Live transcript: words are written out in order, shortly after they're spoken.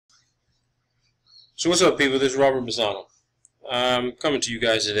So what's up, people? This is Robert Bassano. I'm coming to you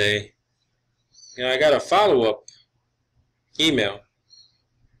guys today. I got a follow-up email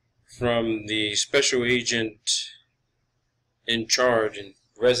from the special agent in charge and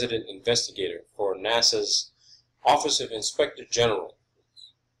resident investigator for NASA's Office of Inspector General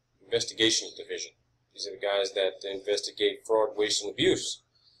Investigations Division. These are the guys that investigate fraud, waste, and abuse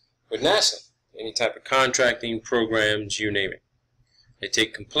with NASA. Any type of contracting programs, you name it. They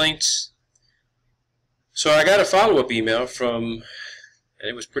take complaints. So I got a follow-up email from, and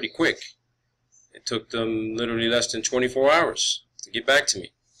it was pretty quick. It took them literally less than 24 hours to get back to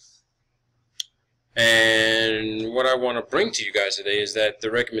me. And what I want to bring to you guys today is that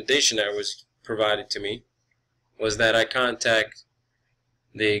the recommendation that was provided to me was that I contact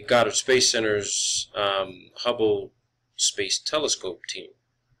the Goddard Space Center's Hubble Space Telescope team,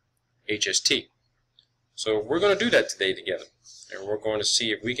 HST. So we're going to do that today together. And we're going to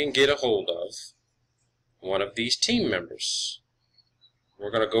see if we can get a hold of one of these team members.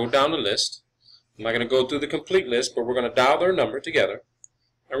 We're going to go down the list. I'm not going to go through the complete list, but we're going to dial their number together,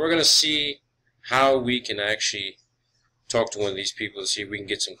 and we're going to see how we can actually talk to one of these people to see if we can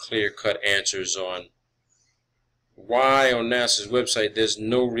get some clear-cut answers on why on NASA's website there's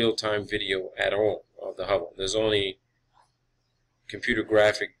no real-time video at all of the Hubble. There's only computer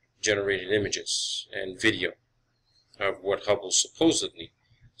graphic generated images and video of what Hubble's supposedly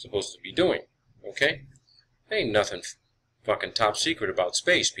supposed to be doing. Okay? Ain't nothing fucking top secret about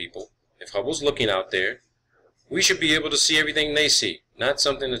space, people. If Hubble's looking out there, we should be able to see everything they see. Not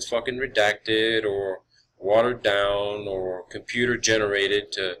something that's fucking redacted or watered down or computer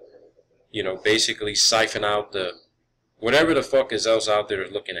generated to, you know, basically siphon out the whatever the fuck is else out there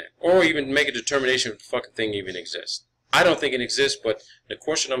looking at. Or even make a determination if the fucking thing even exists. I don't think it exists, but the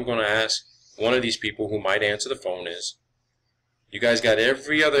question I'm going to ask one of these people who might answer the phone is, you guys got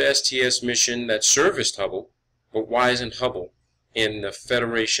every other STS mission that serviced Hubble, but why isn't Hubble in the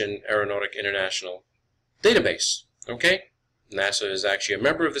Federation Aeronautic International database? Okay? NASA is actually a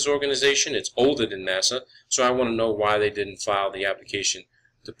member of this organization. It's older than NASA, so I want to know why they didn't file the application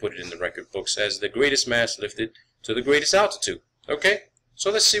to put it in the record books as the greatest mass lifted to the greatest altitude. Okay?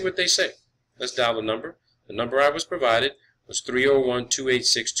 So let's see what they say. Let's dial the number. The number I was provided was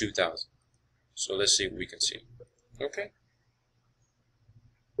 301-286-2000. So let's see what we can see. Okay?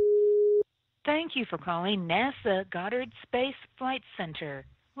 Thank you for calling NASA Goddard Space Flight Center,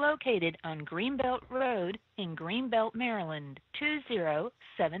 located on Greenbelt Road in Greenbelt, Maryland,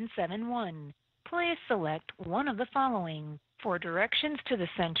 20771. Please select one of the following. For directions to the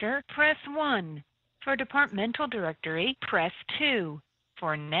center, press 1. For Departmental Directory, press 2.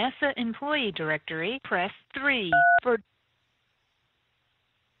 For NASA Employee Directory, press 3.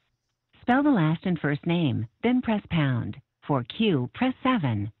 Spell the last and first name, then press pound. For Q, press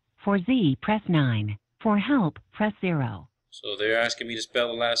 7. For Z, press 9. For help, press 0. So they're asking me to spell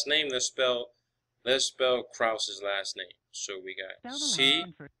the last name. Let's spell Krause's last name. So we got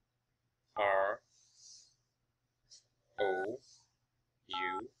C-R-O-U-S-E.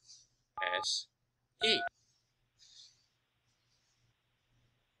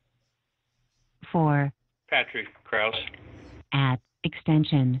 For Patrick Krause. at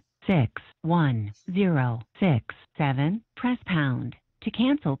extension 61067, press pound. To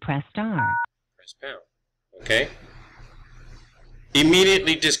cancel, press star. Press pound. Okay.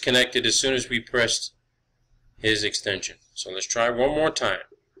 Immediately disconnected as soon as we pressed his extension. So let's try one more time.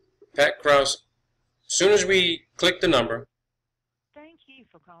 Pat Krause, as soon as we click the number, Thank you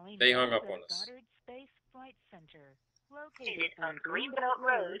for calling they hung up NASA on us. Goddard Space Flight Center, located on Greenbelt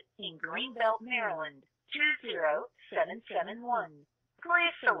Road in Greenbelt, Maryland, 20771.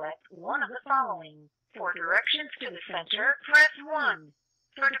 Please select one of the following. For directions to the center, press 1.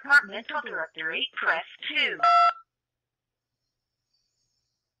 For Departmental Directory, press 2.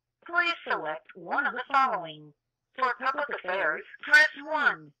 Please select one of the following. For Public Affairs, press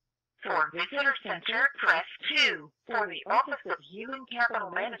 1. For Visitor Center, press 2. For the Office of Human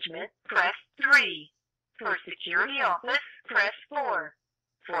Capital Management, press 3. For Security Office, press 4.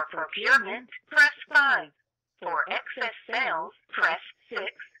 For Procurement, press 5. For Excess Sales, press 6.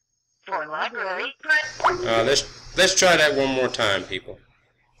 For Library, press... Let's try that one more time, people.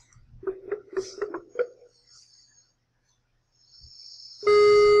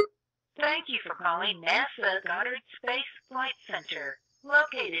 Thank you for calling NASA Goddard Space Flight Center,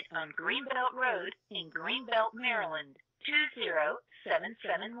 located on Greenbelt Road in Greenbelt, Maryland,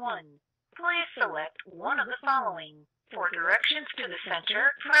 20771. Please select one of the following. For directions to the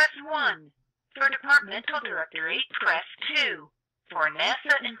center, press 1. For Departmental Directory, press 2. For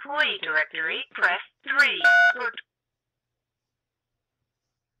NASA Employee Directory, press 3.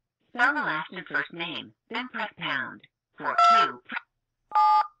 Spell the last and first name, then press pound. For Q,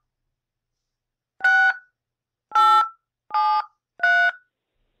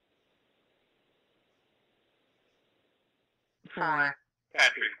 for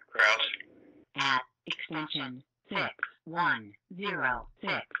Patrick Krause. at extension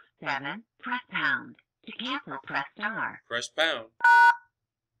 61067, press pound. To cancel, press star. Press pound.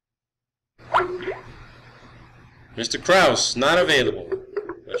 Mr. Krause, not available.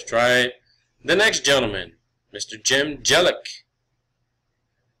 Let's try the next gentleman, Mr. Jim Jelic.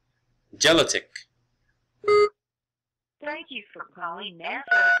 Jelitic. Thank you for calling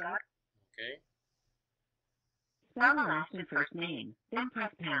NASA. Okay. Spell the last and first name, then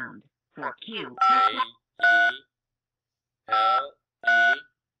press pound. For Q, A-E-L-E-T-I-C.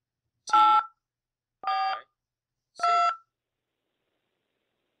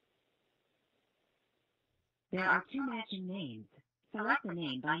 there are two matching names. Select the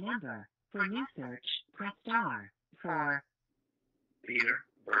name by number. For new search, press star. For Peter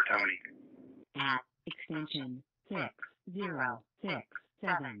Bertoni. at extension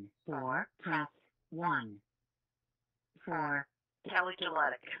 60674, press 1. For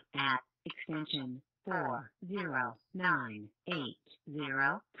Telekinetic. at extension 40980,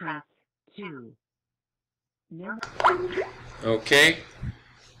 press 2. No. Okay.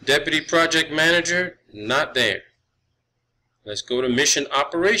 Deputy Project Manager, not there. Let's go to Mission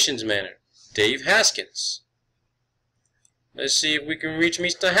Operations Manager, Dave Haskins. Let's see if we can reach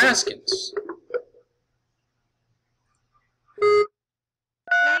Mr. Haskins.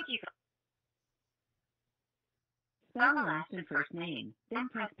 Thank you. Spell the last and first name, then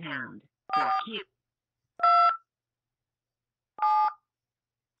press pound. For Q,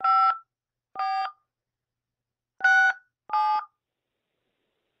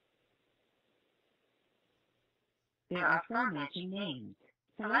 there are four matching names.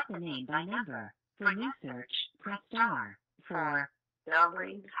 Select the name by number. For new search, press star. For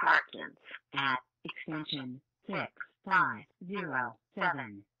Delving Harkins. at extension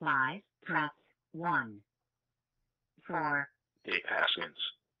 65075, press 1. For Dave Haskins.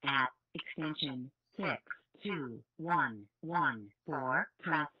 at extension 62114,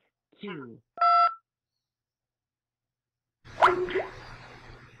 press 2.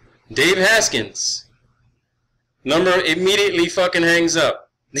 Dave Haskins. Number immediately fucking hangs up.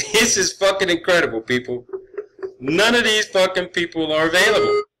 This is fucking incredible, people. None of these fucking people are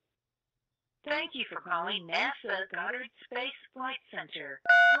available. Thank you for calling NASA Goddard Space Flight Center.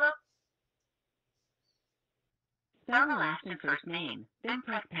 Look, Spell the last and first name, then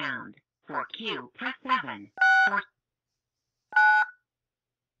press pound. For Q, press 7. For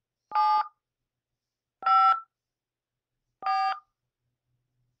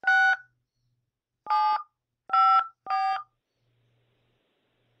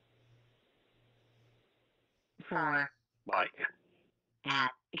for Mike.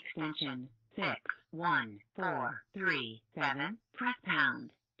 at extension 61437, press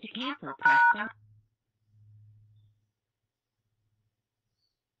pound. To cancel, press star.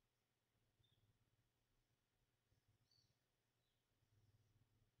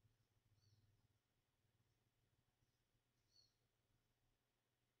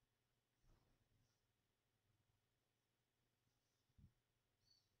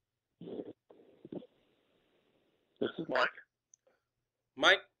 This is Mike.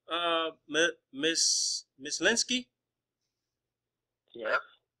 Mike, Miss Linsky? Yes.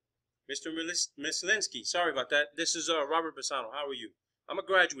 Mr. Miss Linsky, sorry about that. This is Robert Bassano. How are you? I'm a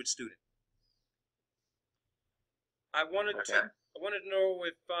graduate student. I wanted to know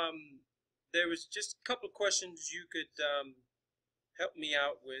if there was just a couple of questions you could help me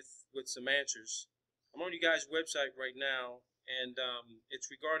out with some answers. I'm on you guys' website right now, and it's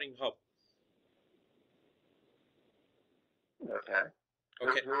regarding Hubble. Okay.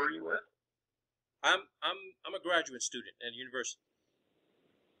 Okay. Who are you with? I'm a graduate student at university.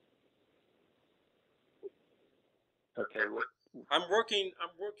 Okay. What? I'm working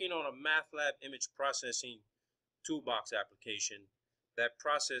on a math lab image processing toolbox application that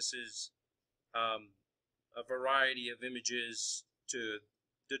processes a variety of images to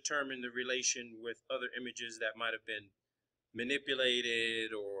determine the relation with other images that might have been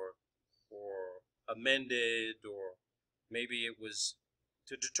manipulated or amended, or maybe it was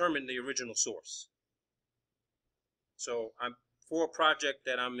to determine the original source. So for a project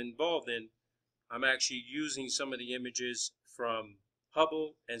that I'm involved in, I'm actually using some of the images from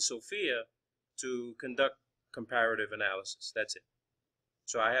Hubble and Sophia to conduct comparative analysis. That's it.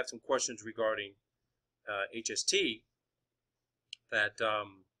 So I have some questions regarding HST that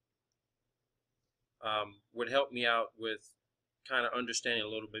would help me out with kind of understanding a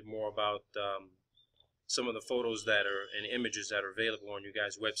little bit more about some of the photos that are and images that are available on you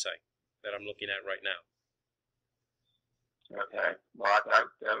guys' website that I'm looking at right now. Okay. Well, I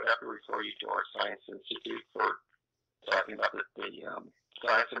would have to refer you to our Science Institute for talking about the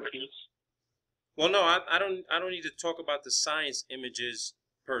science images. Well, no, I don't need to talk about the science images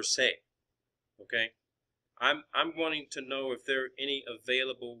per se. Okay, I'm wanting to know if there are any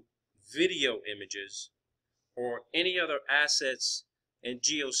available video images or any other assets in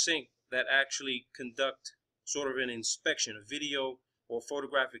GeoSync that actually conduct sort of an inspection, a video or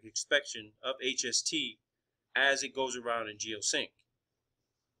photographic inspection of HST as it goes around in GeoSync.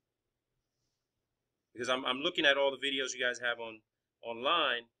 Because I'm looking at all the videos you guys have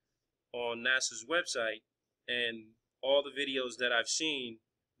online on NASA's website, and all the videos that I've seen,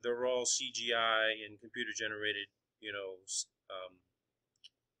 they're all CGI and computer generated, you know,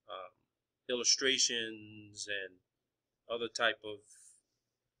 illustrations and other type of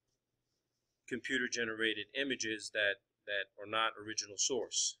computer generated images that are not original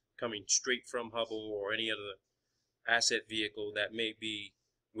source, coming straight from Hubble or any other asset vehicle that may be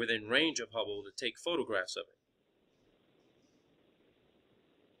within range of Hubble to take photographs of it.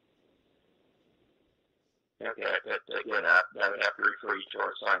 Okay, but again, I would have to refer you to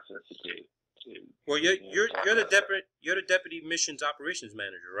our Science Institute. Well, you're the deputy missions operations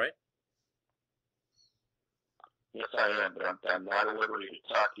manager, right? Yes, I am, but I'm not at liberty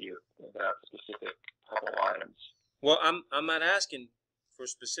to talk to you about specific Hubble items. Well, I'm not asking for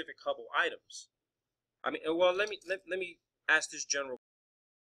specific Hubble items. I mean, well, let me ask this general.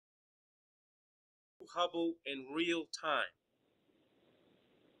 Hubble in real time.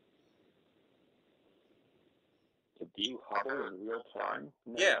 To view Hubble in real time?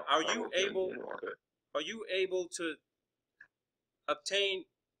 No, Yeah, are you able to obtain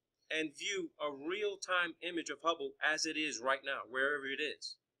and view a real-time image of Hubble as it is right now, wherever it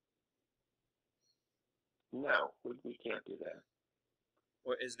is? No, we can't do that.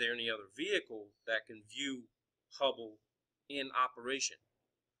 Or is there any other vehicle that can view Hubble in operation?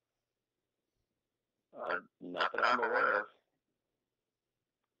 Not that I'm aware of.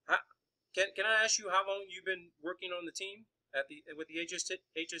 Can I ask you how long you've been working on the team with the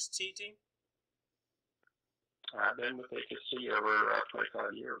HST team? I've been with HST over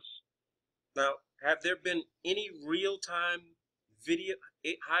 25 years. Now, have there been any real-time video,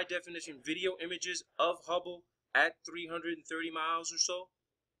 high-definition video images of Hubble at 330 miles or so?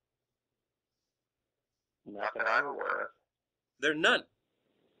 Not that I'm aware of. There are none.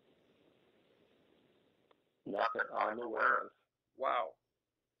 Not that I'm aware of. Wow.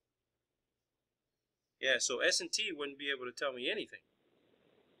 Yeah, so S&T wouldn't be able to tell me anything.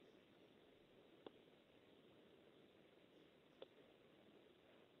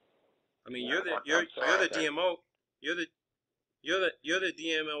 I mean, you're the DMO, you're the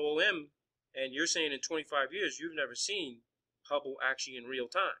DMOM, and you're saying in 25 years you've never seen Hubble actually in real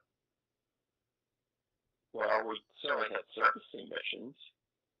time. Well, we certainly had servicing missions.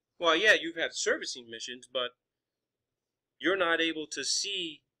 Well, yeah, you've had servicing missions, but you're not able to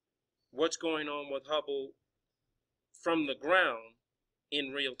see what's going on with Hubble from the ground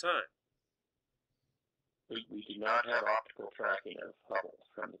in real time. We do not have optical tracking of Hubble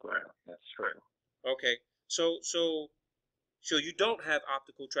from the ground. That's true. Okay, so you don't have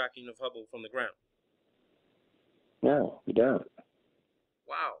optical tracking of Hubble from the ground? No, we don't.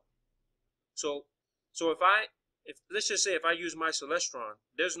 Wow. So if let's just say if I use my Celestron,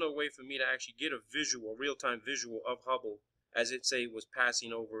 there's no way for me to actually get a visual, real-time visual of Hubble as it say was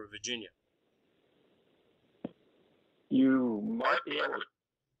passing over Virginia. You might be able to,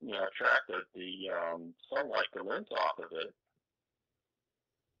 track the sunlight that lens off of it.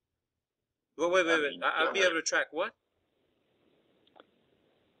 Well, wait. I'll be able to track what?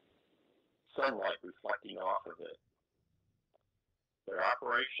 Sunlight reflecting off of it. But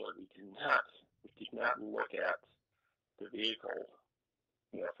operationally, we did not look at the vehicle,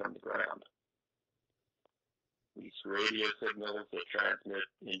 from the ground. These radio signals that transmit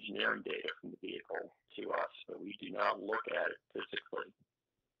engineering data from the vehicle to us, but we do not look at it physically.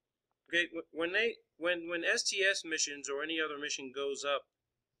 Okay, when STS missions or any other mission goes up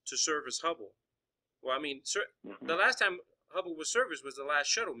to service Hubble, well, I mean, the last time Hubble was serviced was the last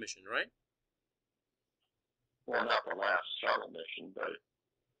shuttle mission, right? Well, not the last shuttle mission, but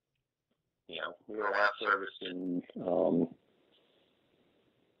we were last serviced in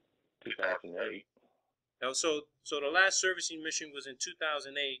 2008. Now, so the last servicing mission was in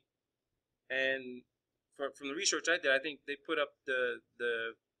 2008, and from the research I did, I think they put up the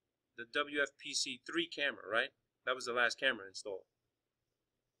WFPC-3 camera, right? That was the last camera installed.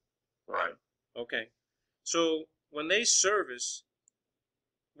 Right. Okay. So when they service,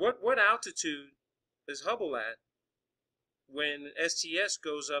 what altitude is Hubble at when STS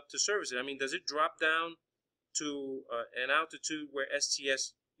goes up to service it? I mean, does it drop down to an altitude where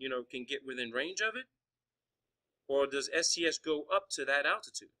STS, can get within range of it? Or does STS go up to that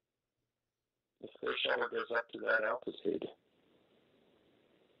altitude? The space shuttle goes up to that altitude.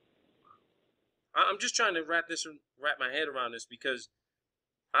 I'm just trying to wrap my head around this, because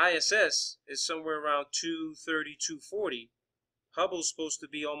ISS is somewhere around 230, 240. Hubble's supposed to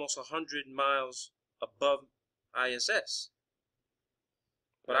be almost 100 miles above ISS.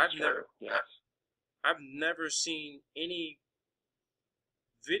 But I've never seen any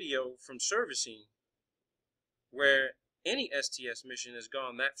video from servicing where any STS mission has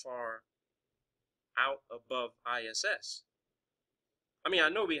gone that far out above ISS. I mean, I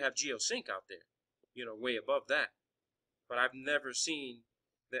know we have geosync out there, way above that, but I've never seen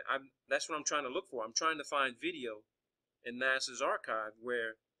that. That's what I'm trying to look for. I'm trying to find video in NASA's archive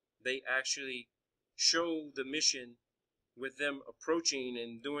where they actually show the mission with them approaching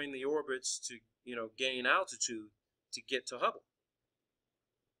and doing the orbits to, gain altitude to get to Hubble.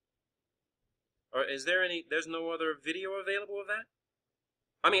 Or is there there's no other video available of that?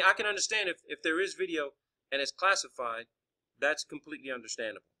 I mean, I can understand if there is video and it's classified, that's completely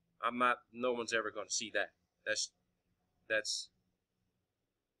understandable. No one's ever going to see that. That's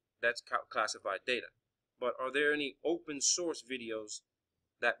classified data. But are there any open source videos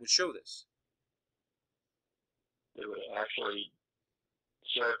that would show this? They would actually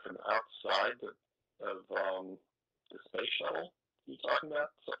show it from outside of the space shuttle. You talking about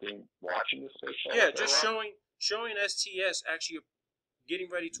something watching the space shuttle? Yeah, just showing STS actually getting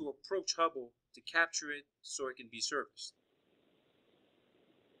ready to approach Hubble to capture it so it can be serviced.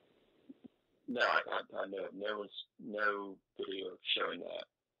 No, I know no video showing that.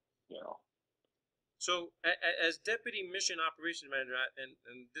 So, as Deputy Mission Operations Manager,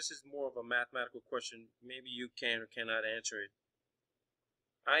 and this is more of a mathematical question, maybe you can or cannot answer it.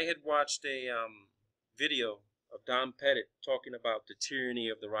 I had watched a video of Don Pettit talking about the tyranny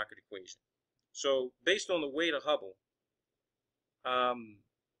of the rocket equation. So, based on the weight of Hubble, I'm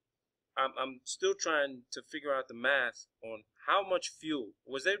still trying to figure out the math on how much fuel.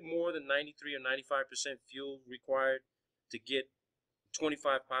 Was there more than 93 or 95% fuel required to get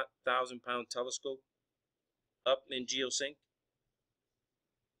 25,000-pound telescope up in geosync?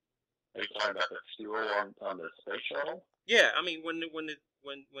 Are you talking about the fuel on the space shuttle? Yeah, I mean when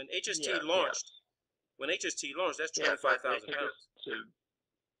HST launched, when HST launched, that's 25,000 pounds.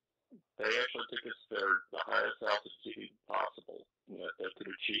 They actually took us to the highest altitude possible that they could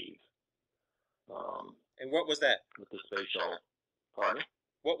achieve. And what was that? With the space shuttle. Pardon?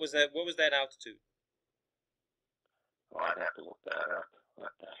 What was that altitude? Oh, I'd have to look that up.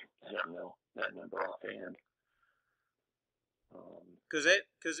 I don't know that number offhand. Because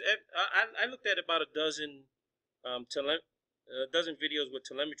I looked at about a dozen videos with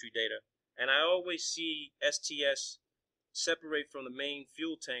telemetry data, and I always see STS separate from the main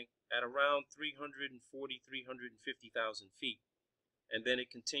fuel tank at around 340, 350,000 feet, and then it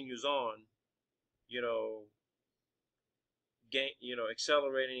continues on,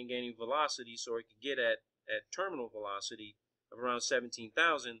 accelerating and gaining velocity so it could get at terminal velocity of around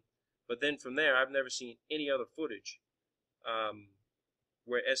 17,000. But then from there, I've never seen any other footage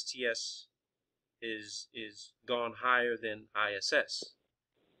where STS is gone higher than ISS.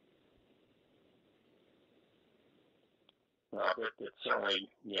 Well, it's certainly,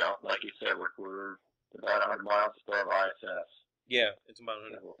 like you said, we're about 100 miles above ISS. Yeah, it's about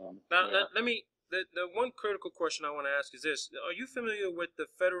 100. Now, let me. The one critical question I want to ask is this: are you familiar with the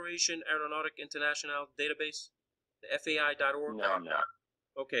Federation Aeronautique Internationale database, the FAI.org? No, I'm not.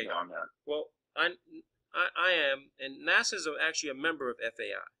 Okay. No, I'm not. Well, I am, and NASA's actually a member of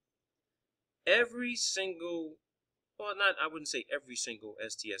FAI. Every single, I wouldn't say every single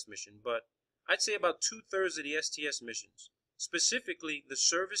STS mission, but I'd say about 2/3 of the STS missions, specifically the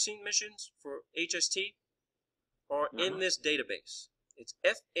servicing missions for HST, are in this database. It's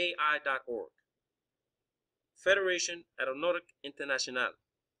FAI.org, Federation Aeronautique Internationale.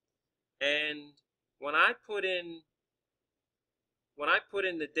 And when I put in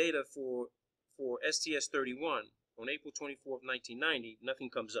the data for STS-31 on April 24th, 1990, nothing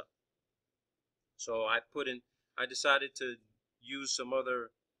comes up. So I decided to use some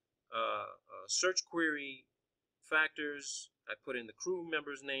other search query factors. I put in the crew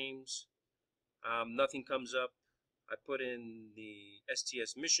members' names. Nothing comes up. I put in the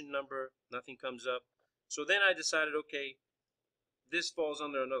STS mission number. Nothing comes up. So then I decided, okay, this falls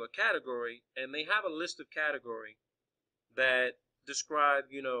under another category, and they have a list of category that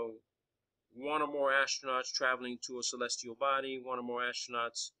describe, one or more astronauts traveling to a celestial body, one or more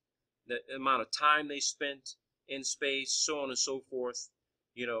astronauts, the amount of time they spent in space, so on and so forth,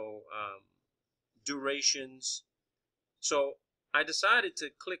 durations. So I decided to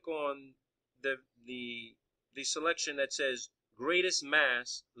click on the selection that says greatest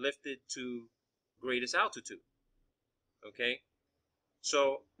mass lifted to greatest altitude. Okay,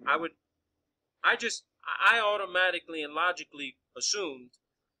 so I automatically and logically assumed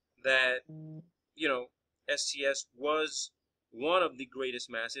that STS was one of the greatest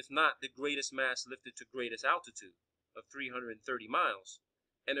mass, if not the greatest mass lifted to greatest altitude of 330 miles,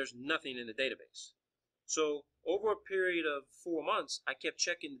 and there's nothing in the database. So over a period of 4 months, I kept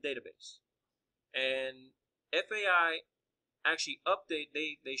checking the database, and FAI actually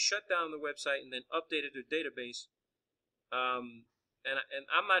they shut down the website and then updated their database. And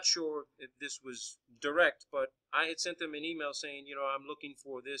I'm not sure if this was direct, but I had sent them an email saying, I'm looking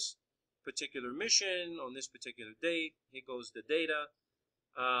for this particular mission on this particular date. Here goes the data.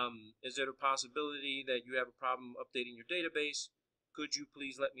 Is there a possibility that you have a problem updating your database? Could you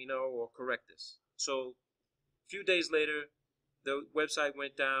please let me know or correct this? So a few days later, the website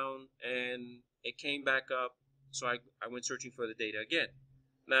went down and it came back up. So I went searching for the data again.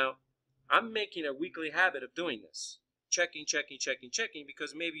 Now, I'm making a weekly habit of doing this. Checking,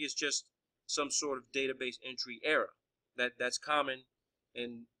 because maybe it's just some sort of database entry error that's common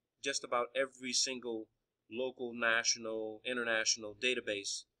in just about every single local, national, international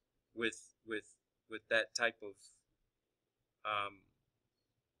database with that type of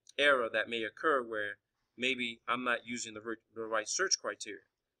error that may occur where maybe I'm not using the right search criteria.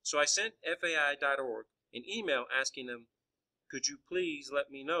 So I sent FAI.org an email asking them, could you please let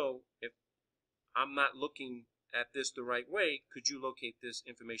me know if I'm not looking at this the right way? Could you locate this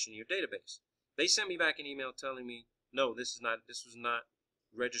information in your database? They sent me back an email telling me, no, this was not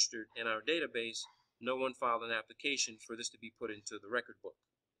registered in our database. No one filed an application for this to be put into the record book.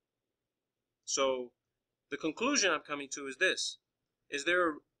 So the conclusion I'm coming to is this. Is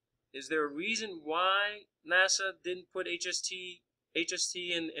there a reason why NASA didn't put HST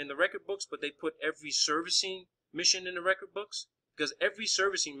in the record books, but they put every servicing mission in the record books? Because every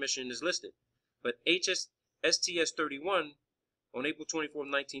servicing mission is listed, but STS-31 on April 24,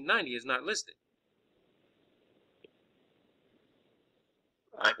 1990 is not listed.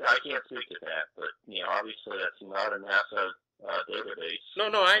 I can't speak to that, but obviously that's not a NASA database.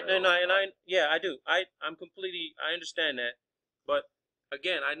 No, I do. I understand that, but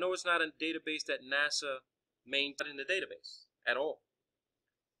again, I know it's not a database that NASA maintains in the database at all.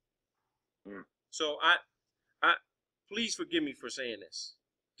 So I please forgive me for saying this.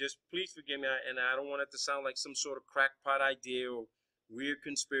 Just please forgive me, and I don't want it to sound like some sort of crackpot idea or weird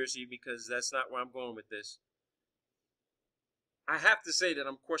conspiracy, because that's not where I'm going with this. I have to say that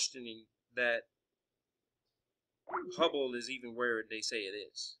I'm questioning that Hubble is even where they say it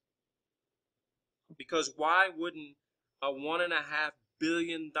is. Because why wouldn't a $1.5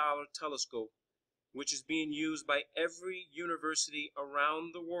 billion telescope, which is being used by every university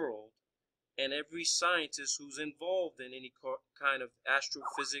around the world and every scientist who's involved in any kind of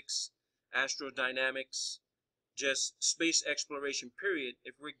astrophysics, astrodynamics, just space exploration period,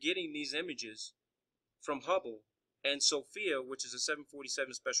 if we're getting these images from Hubble and Sophia, which is a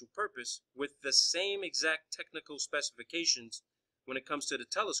 747 special purpose, with the same exact technical specifications when it comes to the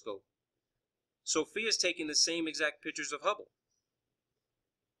telescope, Sophia is taking the same exact pictures of Hubble.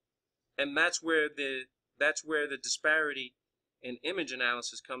 And that's where the disparity in image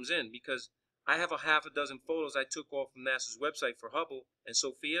analysis comes in, because I have a half a dozen photos I took off from NASA's website for Hubble and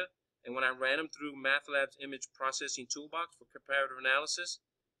Sophia, and when I ran them through MATLAB's image processing toolbox for comparative analysis,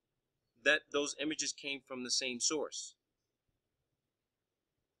 those images came from the same source,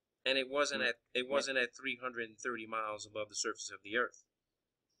 and it wasn't at 330 miles above the surface of the Earth.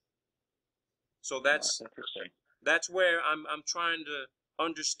 So that's interesting. That's where I'm trying to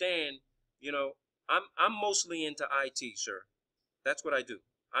understand. I'm mostly into IT, sir. That's what I do.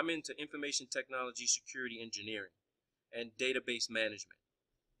 I'm into information technology, security engineering, and database management.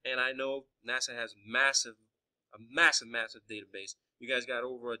 And I know NASA has a massive database. You guys got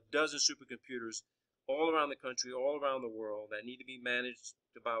over a dozen supercomputers all around the country, all around the world, that need to be managed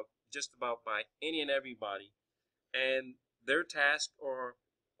just about by any and everybody. And their tasks are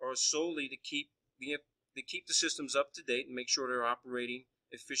solely to keep the systems up to date and make sure they're operating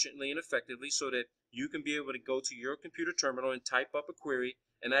efficiently and effectively, so that you can be able to go to your computer terminal and type up a query,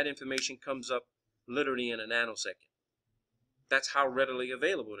 and that information comes up literally in a nanosecond. That's how readily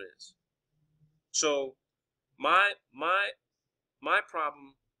available it is. So my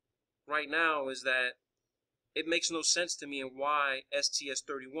problem right now is that it makes no sense to me and why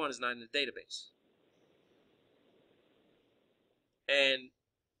STS-31 is not in the database. And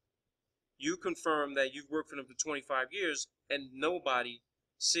you confirm that you've worked for them for 25 years, and nobody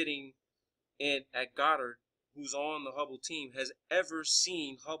sitting at Goddard who's on the Hubble team has ever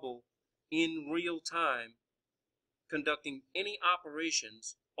seen Hubble in real time conducting any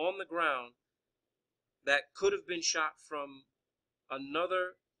operations on the ground that could have been shot from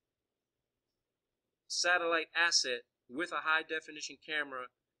another satellite asset with a high definition camera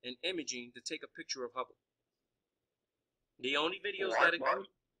and imaging to take a picture of Hubble. The only videos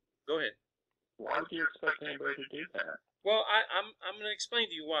go ahead. Why would you expect anybody to do that? Well, I'm going to explain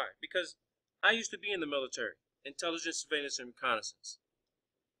to you why. Because I used to be in the military, intelligence, surveillance, and reconnaissance.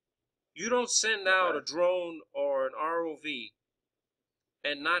 You don't send out a drone or an ROV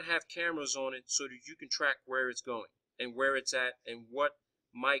and not have cameras on it so that you can track where it's going and where it's at and what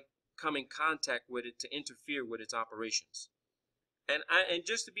might come in contact with it to interfere with its operations. And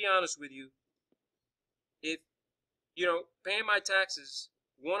just to be honest with you, if paying my taxes,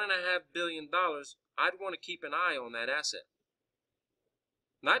 $1.5 billion, I'd want to keep an eye on that asset.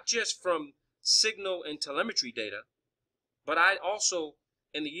 Not just from signal and telemetry data, but I also,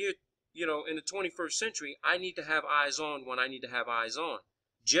 in the year, in the 21st century, I need to have eyes on when I need to have eyes on,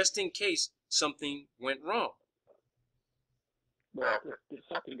 just in case something went wrong. Well, if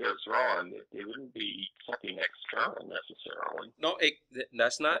something goes wrong, it wouldn't be something external necessarily. No,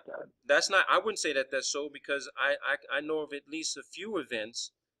 that's not. I wouldn't say that that's so, because I know of at least a few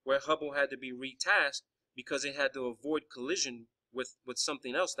events where Hubble had to be retasked because it had to avoid collision with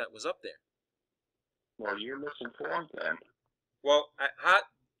something else that was up there. Well, you're misinformed then. Well,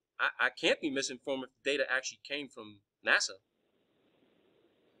 I can't be misinformed if the data actually came from NASA.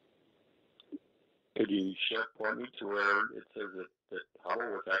 Could you point me to where it says that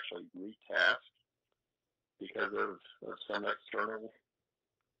Hubble was actually retasked because of some external,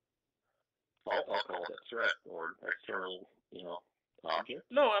 I'll call it a threat, or external, object?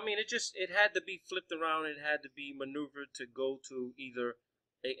 No, I mean, it had to be flipped around. It had to be maneuvered to go to either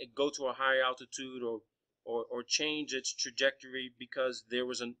go to a higher altitude or change its trajectory because there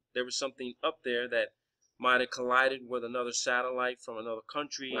was something up there that might have collided with another satellite from another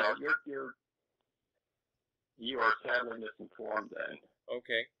country. Well, you are sadly misinformed then.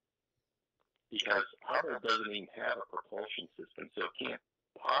 Okay. Because Hubble doesn't even have a propulsion system, so it can't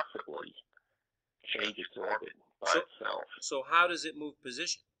possibly change its orbit by itself. So how does it move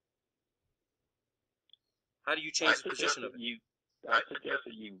position? How do you change the position of it? I suggest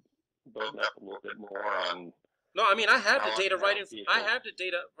that you build up a little bit more on. No, I mean, I have the data right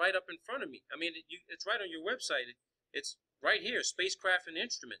up in front of me. I mean, it's right on your website. It's right here, spacecraft and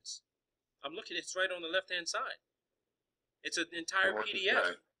instruments. I'm looking, it's right on the left-hand side. It's an entire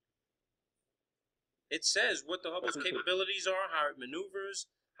PDF. It says what the Hubble's capabilities are, how it maneuvers,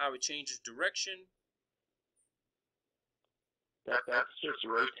 how it changes direction. That's just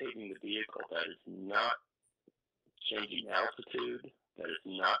rotating the vehicle. That is not changing altitude. That is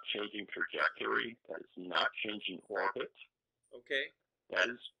not changing trajectory. That is not changing orbit. Okay. That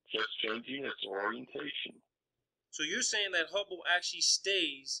is just changing its orientation. So you're saying that Hubble actually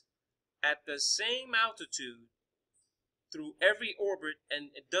stays at the same altitude through every orbit, and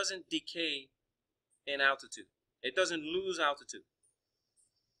it doesn't decay in altitude. It doesn't lose altitude.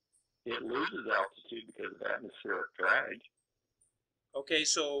 It loses altitude because of atmospheric drag. Okay,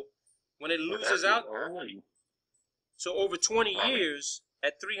 so when it loses altitude, so over 20 years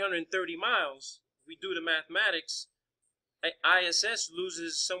at 330 miles, we do the mathematics, ISS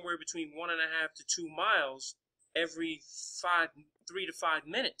loses somewhere between 1.5 to 2 miles every 3 to 5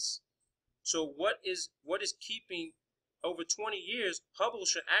 minutes. So what is keeping, over 20 years, Hubble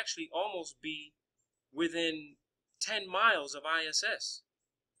should actually almost be within 10 miles of ISS.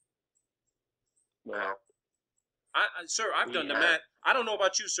 Well, sir, I've done the math. I don't know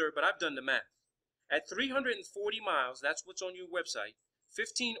about you, sir, but I've done the math. At 340 miles, that's what's on your website,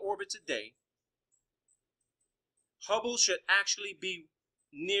 15 orbits a day, Hubble should actually be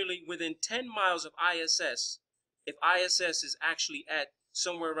nearly within 10 miles of ISS if ISS is actually at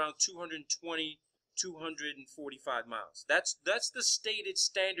somewhere around 220, 245 miles. That's the stated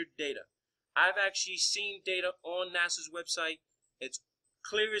standard data. I've actually seen data on NASA's website. It's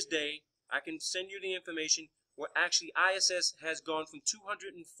clear as day. I can send you the information where actually ISS has gone from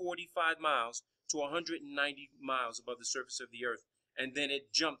 245 miles to 190 miles above the surface of the Earth. And then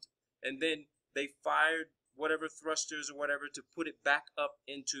it jumped. And then they fired whatever thrusters or whatever to put it back up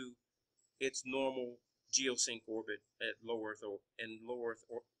into its normal geosync orbit at low Earth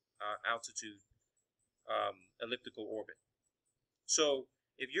altitude elliptical orbit. So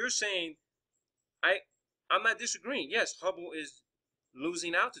if you're saying I'm not disagreeing. Yes, Hubble is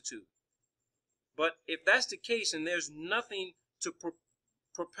losing altitude. But if that's the case and there's nothing to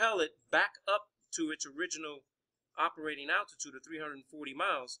propel it back up to its original operating altitude of 340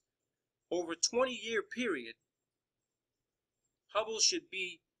 miles, over a 20-year period, Hubble should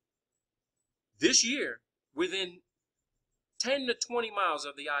be, this year, within 10 to 20 miles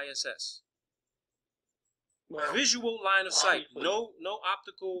of the ISS. Well, visual line of sight, no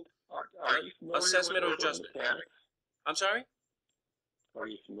optical are you familiar assessment with or adjustment. mechanics? I'm sorry? Are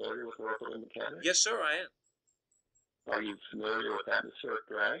you familiar with orbital mechanics? Yes, sir, I am. Are you familiar with atmospheric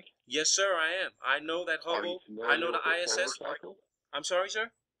drag? Yes, sir, I am. I know that Hubble, I know the ISS. Solar cycle? I'm sorry,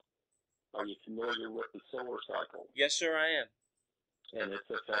 sir? Are you familiar with the solar cycle Yes, sir, I am. and its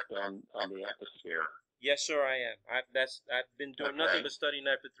effect on the atmosphere? Yes, sir, I am. I've been doing nothing but studying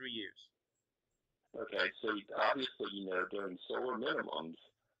that for 3 years. Okay, so obviously, during solar minimums,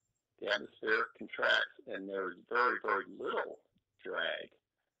 the atmosphere contracts and there's very, very little drag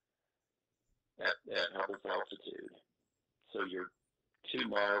at Hubble's altitude. So your 2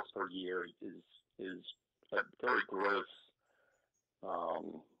 miles per year is a very gross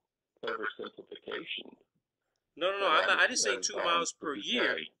oversimplification. No, I didn't say 2 miles per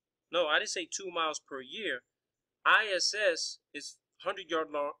year. No, I didn't say 2 miles per year. ISS is 100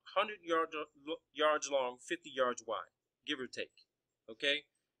 yards long, 50 yards wide, give or take. Okay,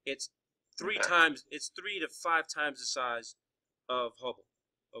 it's 3 to 5 times the size of Hubble.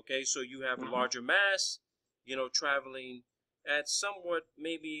 Okay, so you have a larger mass, traveling at somewhat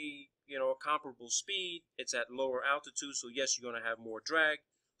maybe a comparable speed. It's at lower altitude, so yes, you're going to have more drag.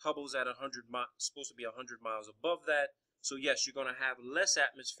 Hubble's at 100 supposed to be 100 miles above that, so yes, you're going to have less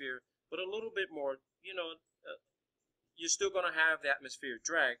atmosphere, but a little bit more. You're still going to have the atmospheric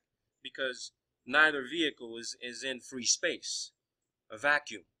drag because neither vehicle is in free space, a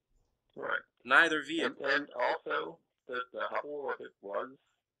vacuum. Right. Neither vehicle. And also, the Hubble orbit was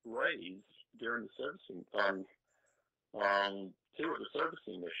raised during the servicing on 2 of the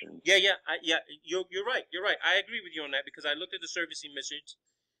servicing missions. Yeah. You're right. You're right. I agree with you on that because I looked at the servicing missions,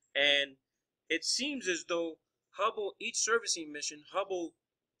 and it seems as though each servicing mission, Hubble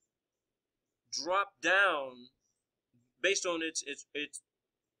dropped down based on its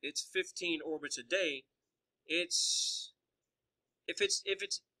 15 orbits a day. If it's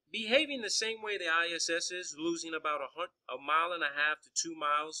behaving the same way the ISS is, losing about a mile and a half to 2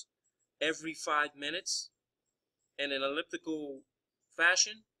 miles every 5 minutes in an elliptical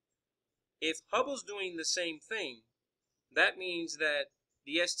fashion, if Hubble's doing the same thing, that means that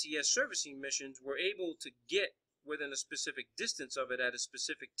the STS servicing missions were able to get within a specific distance of it at a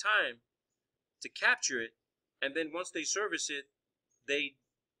specific time to capture it, and then once they service it, they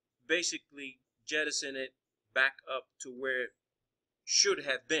basically jettison it back up to where it should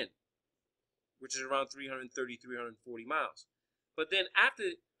have been, which is around 330, 340 miles. But then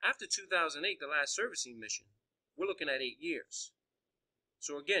after 2008, the last servicing mission, we're looking at 8 years.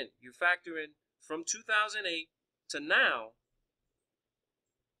 So again, you factor in from 2008 to now,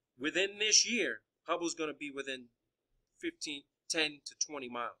 within this year, Hubble's going to be within 10 to 20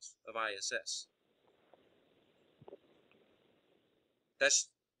 miles of ISS. That's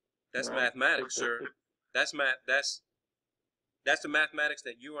mathematics, sir. That's the mathematics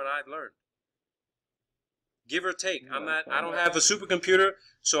that you and I've learned. Give or take. I don't have a supercomputer,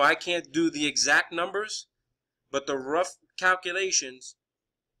 so I can't do the exact numbers, but the rough calculations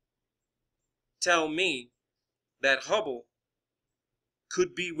tell me that Hubble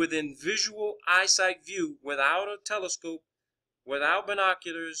could be within visual eyesight view without a telescope, without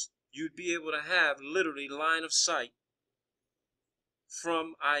binoculars. You'd be able to have literally line of sight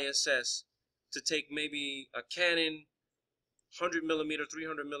from ISS to take maybe a Canon 100mm,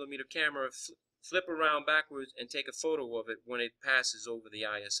 300mm camera, flip around backwards and take a photo of it when it passes over the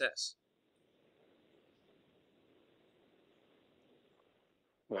ISS.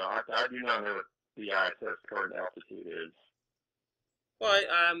 Well, I do not know what the ISS current altitude is. Well,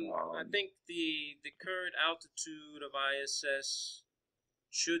 I think the current altitude of ISS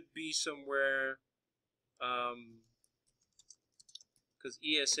should be somewhere, because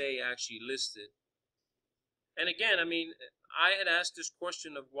ESA actually listed. And again, I mean, I had asked this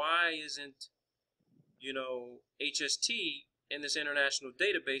question of why isn't, HST in this international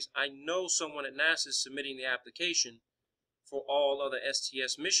database. I know someone at NASA is submitting the application for all other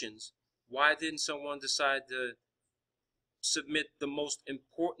STS missions. Why didn't someone decide to submit the most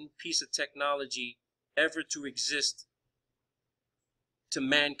important piece of technology ever to exist to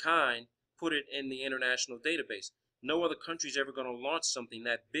mankind, put it in the international database? No other country is ever going to launch something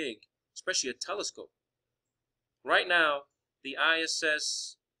that big, especially a telescope. Right now, the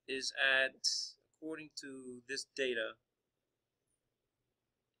ISS is at, according to this data,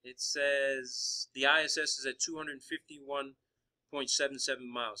 it says the ISS is at 251.77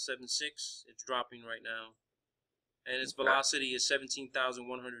 miles, 76. It's dropping right now. And its velocity is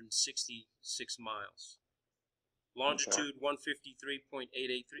 17,166 miles. Longitude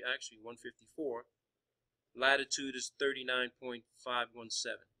 153.883, actually 154. Latitude is 39.517.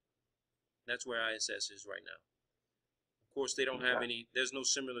 That's where ISS is right now. Of course, they don't have any, there's no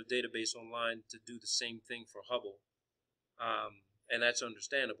similar database online to do the same thing for Hubble. And that's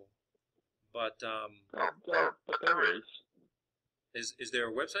understandable. But but there is. Is there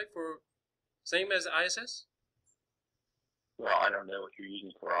a website for same as ISS? Well, I don't know what you're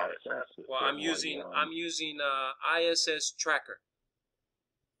using for ISS. Well, I'm using ISS Tracker.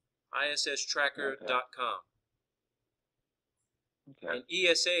 ISStracker.com. Okay. And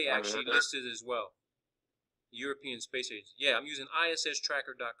ESA actually listed as well. European Space Agency. Yeah, I'm using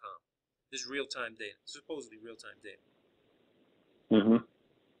ISStracker.com. This is real-time data. Supposedly real-time data. Mm-hmm.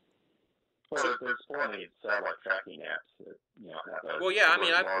 Well, there's plenty of satellite tracking apps that have a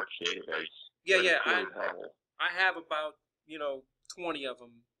large database. I have about 20 of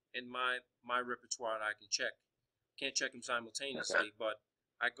them in my repertoire that I can check. Can't check them simultaneously, but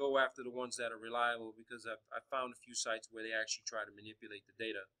I go after the ones that are reliable because I've found a few sites where they actually try to manipulate the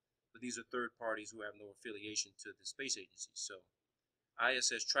data, but these are third parties who have no affiliation to the space agency. So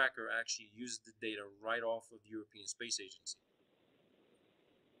ISS Tracker actually uses the data right off of the European Space Agency.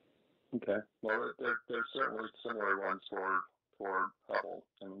 Okay. Well, there's certainly similar ones for Hubble.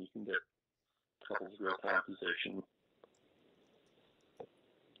 I mean, you can get Hubble's real-time position.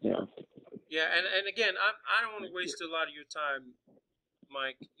 Yeah. Yeah, and again, I don't want to waste a lot of your time,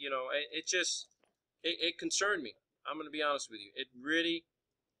 Mike. It concerned me. I'm going to be honest with you. It really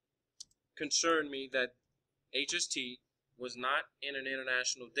concerned me that HST was not in an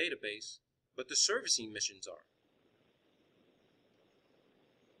international database, but the servicing missions are.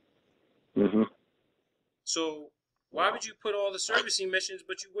 Mm-hmm. So why would you put all the servicing missions,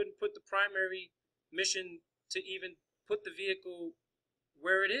 but you wouldn't put the primary mission to even put the vehicle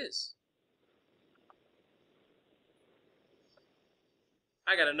where it is?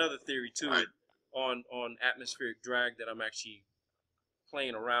 I got another theory too on atmospheric drag that I'm actually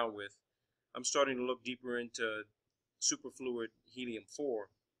playing around with. I'm starting to look deeper into superfluid helium-4,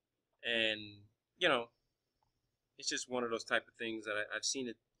 and it's just one of those type of things that I've seen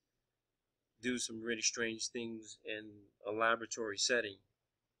it do some really strange things in a laboratory setting,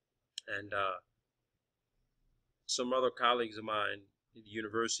 and some other colleagues of mine at the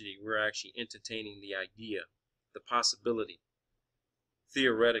university were actually entertaining the idea, the possibility,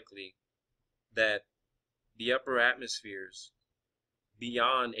 theoretically, that the upper atmospheres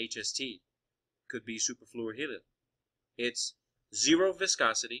beyond HST could be superfluid helium. It's zero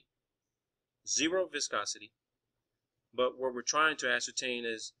viscosity, but what we're trying to ascertain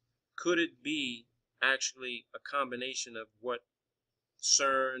is, could it be actually a combination of what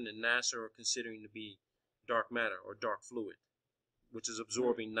CERN and NASA are considering to be dark matter or dark fluid, which is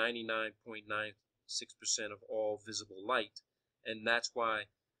absorbing 99.96% of all visible light. And that's why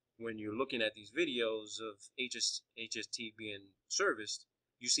when you're looking at these videos of HST being serviced,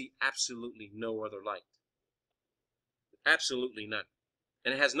 you see absolutely no other light. Absolutely none.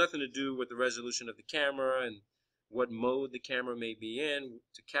 And it has nothing to do with the resolution of the camera and what mode the camera may be in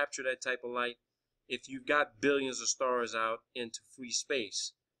to capture that type of light. If you've got billions of stars out into free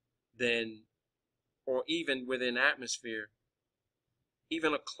space, then, or even within atmosphere,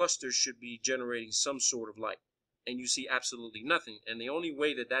 even a cluster should be generating some sort of light, and you see absolutely nothing. And the only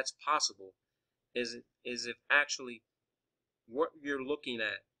way that that's possible is if actually what you're looking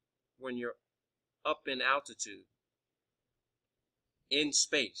at when you're up in altitude in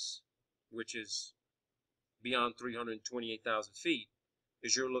space, which is beyond 328,000 feet,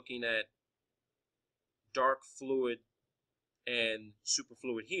 is you're looking at dark fluid and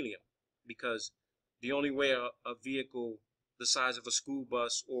superfluid helium, because the only way a vehicle the size of a school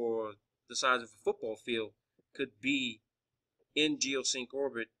bus or the size of a football field could be in geosync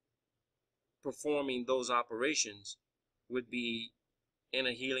orbit performing those operations would be in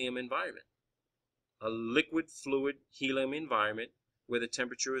a helium environment, a liquid fluid helium environment where the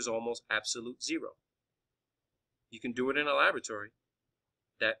temperature is almost absolute zero. You can do it in a laboratory.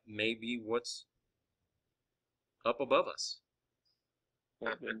 That may be what's up above us.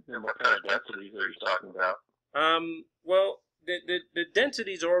 And what kind of densities are you talking about? Well, the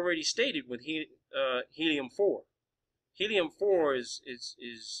densities are already stated with helium-4. Helium-4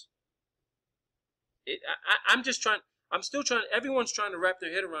 everyone's trying to wrap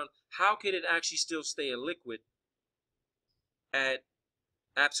their head around how could it actually still stay a liquid at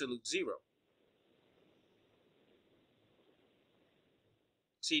absolute zero.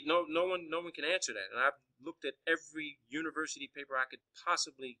 See, no one can answer that. And I've looked at every university paper I could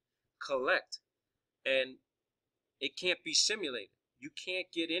possibly collect, and it can't be simulated. You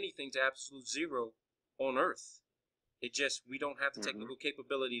can't get anything to absolute zero on Earth. We don't have the technical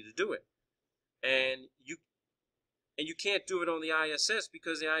capability to do it. And you can't do it on the ISS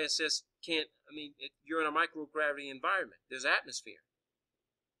because the ISS can't, you're in a microgravity environment. There's atmosphere.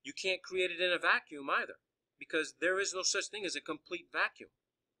 You can't create it in a vacuum either, because there is no such thing as a complete vacuum.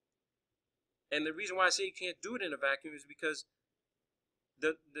 And the reason why I say you can't do it in a vacuum is because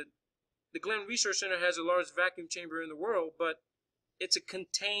the Glenn Research Center has the largest vacuum chamber in the world, but it's a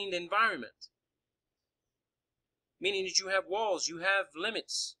contained environment. Meaning that you have walls, you have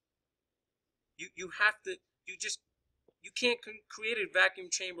limits. You can't create a vacuum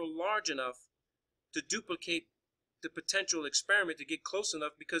chamber large enough to duplicate the potential experiment to get close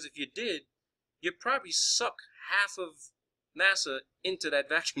enough, because if you did, you'd probably suck half of NASA into that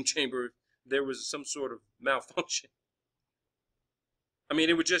vacuum chamber if there was some sort of malfunction.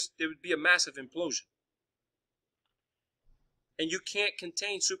 It would be a massive implosion. And you can't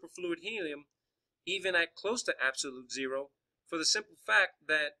contain superfluid helium even at close to absolute zero, for the simple fact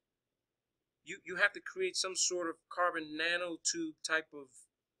that you have to create some sort of carbon nanotube type of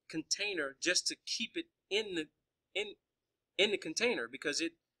container just to keep it in the container, because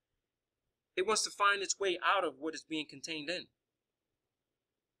it wants to find its way out of what it's being contained in.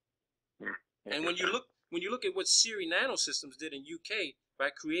 And when you look at what Siri Nanosystems did in UK by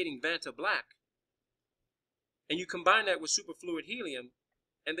creating Vanta Black, and you combine that with superfluid helium,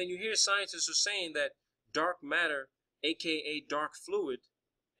 and then you hear scientists are saying that dark matter, aka dark fluid,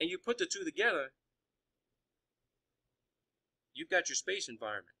 and you put the two together, you've got your space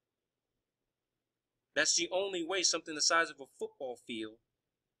environment. That's the only way something the size of a football field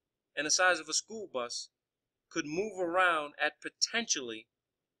and the size of a school bus could move around at potentially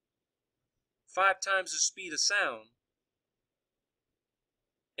 5 times the speed of sound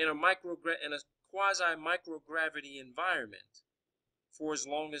in a quasi-microgravity environment for as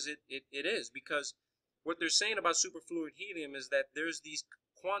long as it is. Because what they're saying about superfluid helium is that there's these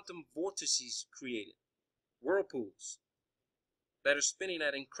quantum vortices created, whirlpools, that are spinning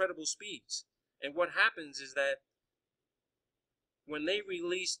at incredible speeds. And what happens is that when they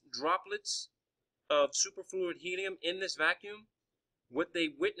release droplets of superfluid helium in this vacuum, what they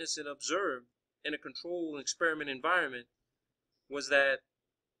witnessed and observed in a controlled experiment environment was that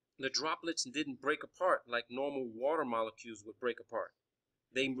the droplets didn't break apart like normal water molecules would break apart.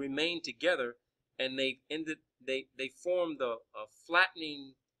 They remained together, and they formed a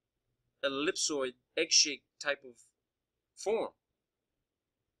flattening ellipsoid egg-shaped type of form.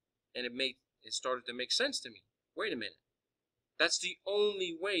 And it started to make sense to me. Wait a minute. That's the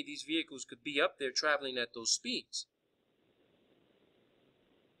only way these vehicles could be up there traveling at those speeds.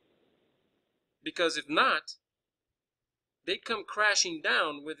 Because if not, they'd come crashing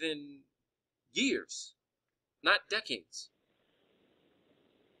down within years, not decades.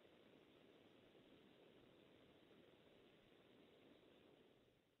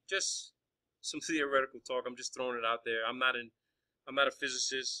 Just some theoretical talk. I'm just throwing it out there. I'm not a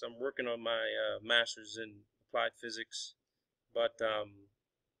physicist. I'm working on my master's in applied physics, but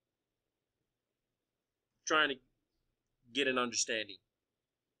trying to get an understanding.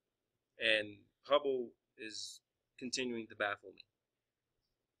 And Hubble is continuing to baffle me.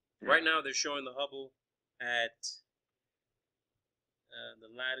 Right now, they're showing the Hubble at the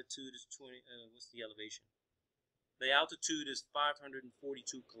latitude is 20. What's the elevation? The altitude is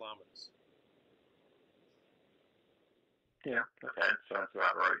 542 kilometers. Yeah, okay, sounds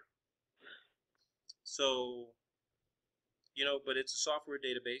about right. So, but it's a software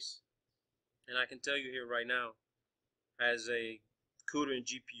database, and I can tell you here right now, as a CUDA and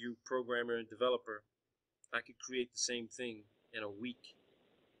GPU programmer and developer, I could create the same thing in a week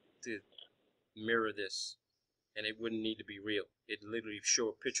to mirror this, and it wouldn't need to be real. It'd literally show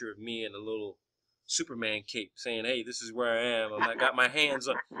a picture of me in a little Superman cape, saying, "Hey, this is where I am. I got my hands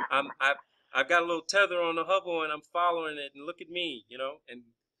on. I've got a little tether on the Hubble, and I'm following it. And look at me,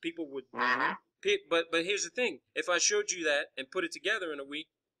 And people would. But here's the thing: if I showed you that and put it together in a week,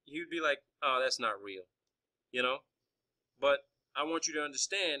 you'd be like, "Oh, that's not real," But I want you to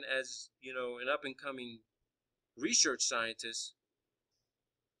understand, as an up and coming research scientist,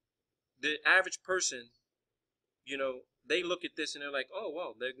 the average person, they look at this and they're like, "Oh,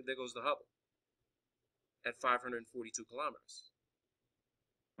 well, there goes the Hubble at 542 kilometers."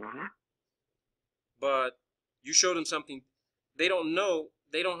 But you show them something they don't know.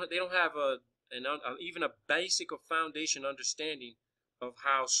 They don't have even a basic or foundation understanding of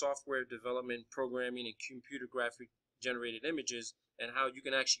how software development, programming, and computer graphic generated images and how you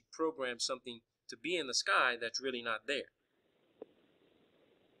can actually program something to be in the sky that's really not there.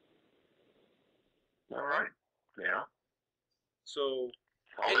 All right. Yeah. So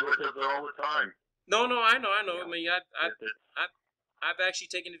Hollywood does it all the time. no, I know. Yeah. I mean, I've actually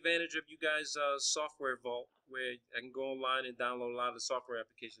taken advantage of you guys' software vault, where I can go online and download a lot of the software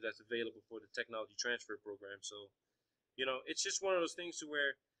applications that's available for the technology transfer program. So, you know, it's just one of those things to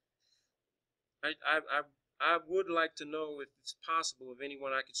where I would like to know if it's possible, if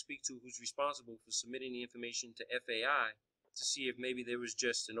anyone I could speak to who's responsible for submitting the information to FAI, to see if maybe there was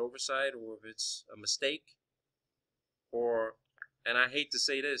just an oversight or if it's a mistake, or, and I hate to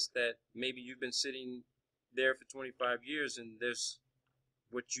say this, that maybe you've been sitting there for 25 years and there's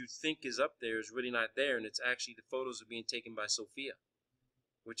what you think is up there is really not there, and it's actually the photos are being taken by Sophia,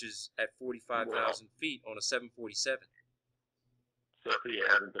 which is at 45,000 feet on a 747. Sophia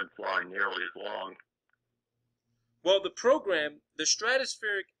hasn't been flying nearly as long. Well, the program, the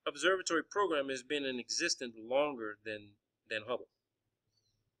Stratospheric Observatory program, has been in existence longer than Hubble.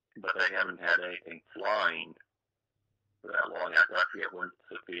 But they haven't had anything flying for that long. I forget when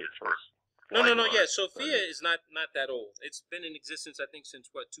Sophia's first. No. Yeah, Sophia is not that old. It's been in existence, I think, since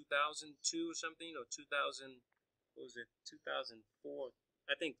what, 2002 or something, or 2000. What was it? 2004.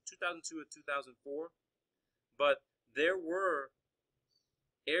 I think 2002 or 2004. But there were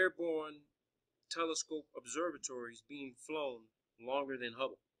airborne telescope observatories being flown longer than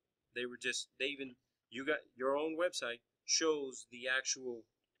Hubble. You got your own website shows the actual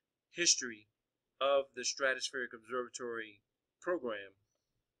history of the Stratospheric Observatory program,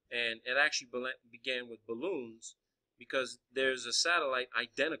 and it actually began with balloons, because there's a satellite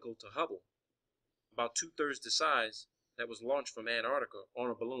identical to Hubble, about 2/3 the size, that was launched from Antarctica on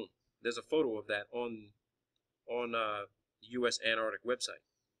a balloon. There's a photo of that on the U.S. Antarctic website.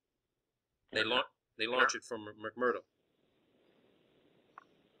 They launch it from McMurdo.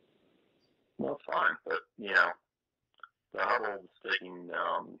 Well, fine, but you know, the Hubble was taking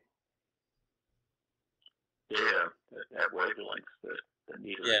data at wavelengths that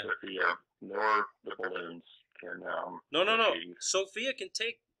neither Sophia nor the balloons can. No. achieve. Sophia can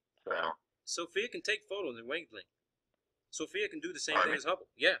take So photos in wavelength. Sophia can do the same thing as Hubble.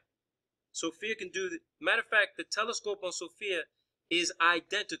 Yeah. Sophia can do matter of fact, the telescope on Sophia is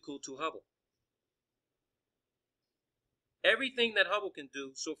identical to Hubble. Everything that Hubble can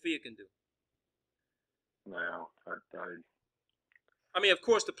do, Sophia can do. no, I mean, of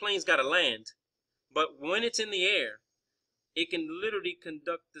course, the plane's got to land, but when it's in the air, it can literally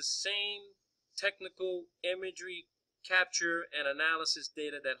conduct the same technical imagery capture and analysis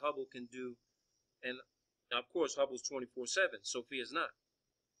data that Hubble can do. And of course, Hubble's 24/7. Sophia's not.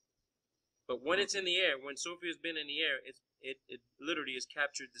 But when it's in the air, when Sophia's been in the air, it literally has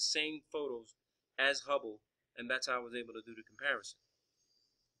captured the same photos as Hubble, and that's how I was able to do the comparison.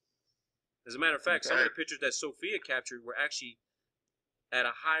 As a matter of fact, some of the pictures that Sophia captured were actually at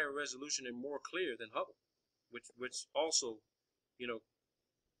a higher resolution and more clear than Hubble, which also,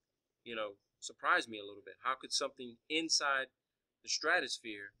 surprised me a little bit. How could something inside the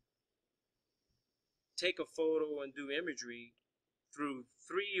stratosphere take a photo and do imagery through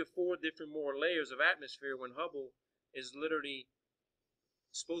 3 or 4 different more layers of atmosphere when Hubble is literally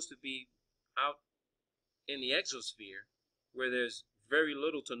supposed to be out in the exosphere where there's very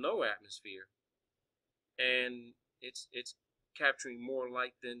little to no atmosphere, and it's capturing more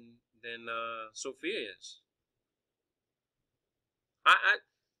light than Sophia is. I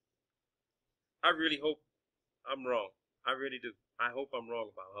really hope I'm wrong. I really do. I hope I'm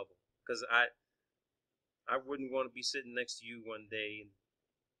wrong about Hubble, because I wouldn't want to be sitting next to you one day and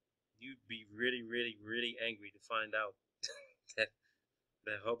you'd be really, really, really angry to find out that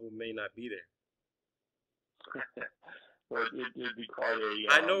Hubble may not be there. Well, it'd be quite a.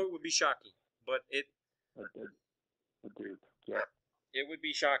 I know it would be shocking, but it would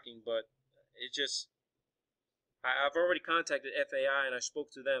be shocking, but it just. I've already contacted FAI and I spoke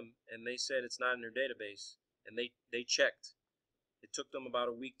to them, and they said it's not in their database, and they checked. It took them about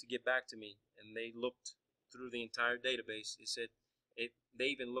a week to get back to me, and they looked through the entire database. It said they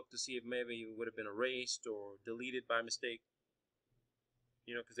even looked to see if maybe it would have been erased or deleted by mistake,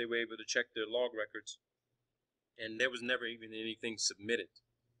 because they were able to check their log records, and there was never even anything submitted.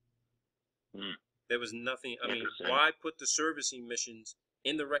 There was nothing. I mean, why put the servicing missions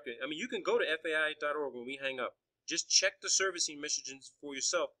in the record? I mean, you can go to FAI.org when we hang up. Just check the servicing missions for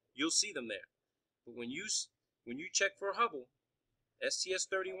yourself. You'll see them there. But when you check for Hubble,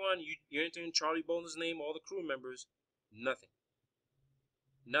 STS-31, you enter in Charlie Bolden's name, all the crew members, nothing.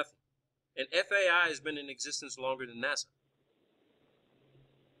 Nothing. And FAI has been in existence longer than NASA.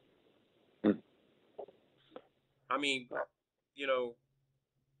 I mean, you know,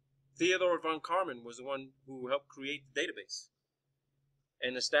 Theodore von Karman was the one who helped create the database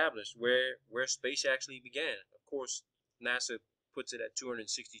and established where space actually began. Of course, NASA puts it at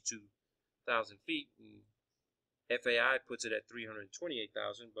 262,000 feet, and FAI puts it at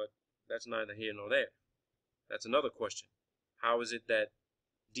 328,000, but that's neither here nor there. That's another question. How is it that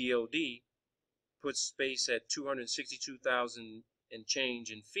DOD puts space at 262,000 and change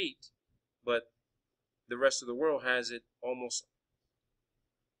in feet, but the rest of the world has it almost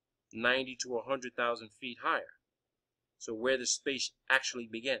 90 to 100,000 feet higher? So where does space actually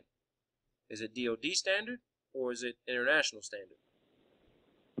begin? Is it DOD standard or is it international standard?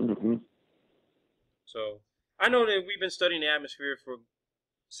 Mm-hmm. So I know that we've been studying the atmosphere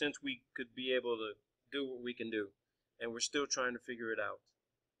since we could be able to do what we can do, and we're still trying to figure it out.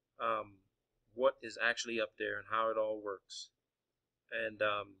 What is actually up there and how it all works. And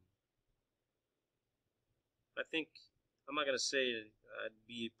I think I'm not going to say I'd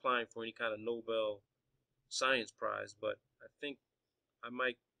be applying for any kind of Nobel Science Prize, but I think I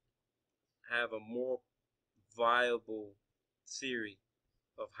might have a more viable theory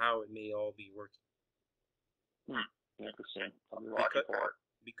of how it may all be working. Interesting. I'll be watching for it.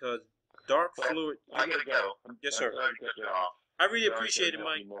 Because dark fluid. I gotta go. Yes, sir. I'm sorry to cut you off. I really appreciate it,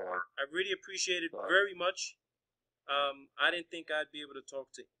 Mike. I really appreciate it very much. I didn't think I'd be able to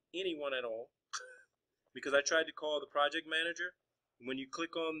talk to anyone at all because I tried to call the project manager. When you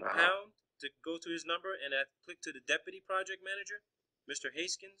click on pound to go to his number, and I click to the deputy project manager, Mr.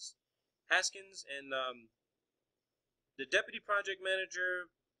 Haskins, and the deputy project manager,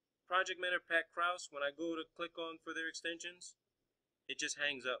 Pat Krause, when I go to click on for their extensions, it just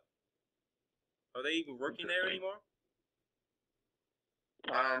hangs up. Are they even working there anymore?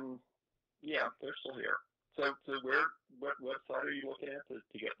 Yeah, they're still here. So what website are you looking at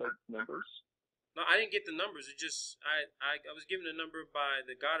to get the numbers? No, I didn't get the numbers. It just, I was given a number by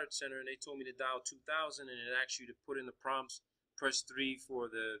the Goddard Center, and they told me to dial 2000, and it asks you to put in the prompts, press 3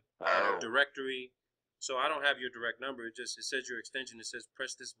 for the directory. So I don't have your direct number. It says your extension. It says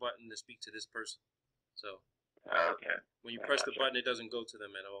press this button to speak to this person. So okay. When you press the button, it doesn't go to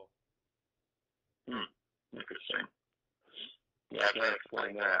them at all. Interesting. Yeah, I can't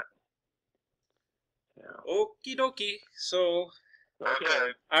explain that. Yeah. Okie dokie. So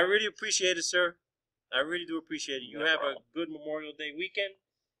okay. I really appreciate it, sir. I really do appreciate it. You No have problem. a good Memorial Day weekend,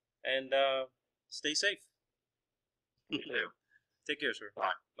 and stay safe. You too. Take care, sir.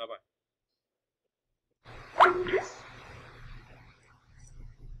 Bye. Bye-bye.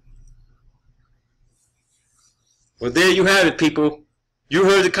 Well, there you have it, people. You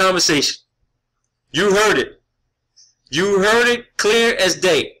heard the conversation. You heard it. You heard it clear as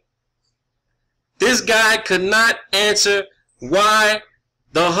day. This guy could not answer why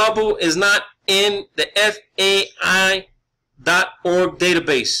the Hubble is not in the FAI.org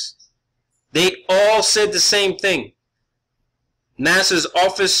database. They all said the same thing. NASA's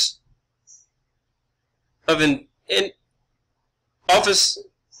Office of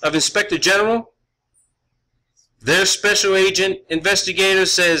Inspector General, their special agent investigator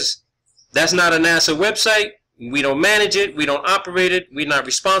says that's not a NASA website. We don't manage it. We don't operate it. We're not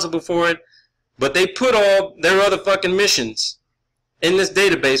responsible for it. But they put all their other fucking missions in this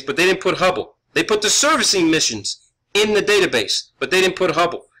database, but they didn't put Hubble. They put the servicing missions in the database, but they didn't put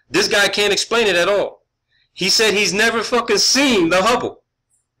Hubble. This guy can't explain it at all. He said he's never fucking seen the Hubble.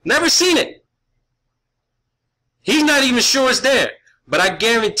 Never seen it. He's not even sure it's there. But I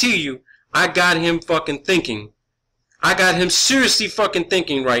guarantee you, I got him fucking thinking. I got him seriously fucking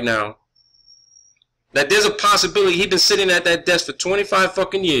thinking right now that there's a possibility he's been sitting at that desk for 25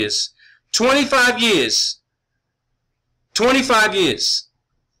 fucking years. 25 years. 25 years.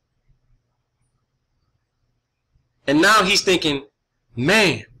 And now he's thinking,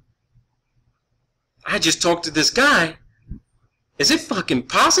 man, I just talked to this guy. Is it fucking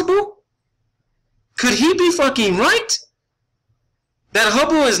possible? Could he be fucking right? That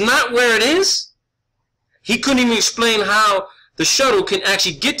Hubble is not where it is? He couldn't even explain how the shuttle can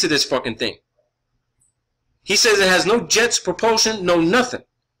actually get to this fucking thing. He says it has no jets, propulsion, no nothing.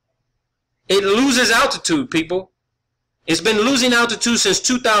 It loses altitude, people. It's been losing altitude since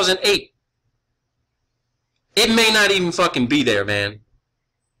 2008. It may not even fucking be there, man.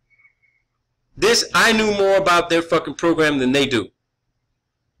 I knew more about their fucking program than they do.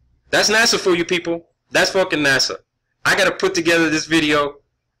 That's NASA for you people. That's fucking NASA. I gotta put together this video.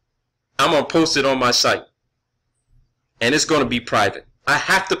 I'm gonna post it on my site. And it's gonna be private. I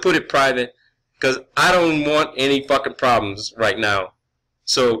have to put it private because I don't want any fucking problems right now.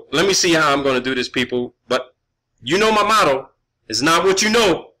 So let me see how I'm gonna do this, people. But you know my motto. It's not what you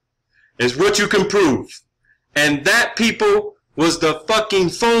know. It's what you can prove. And that, people, was the fucking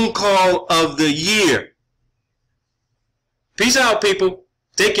phone call of the year. Peace out, people.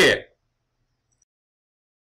 Take care.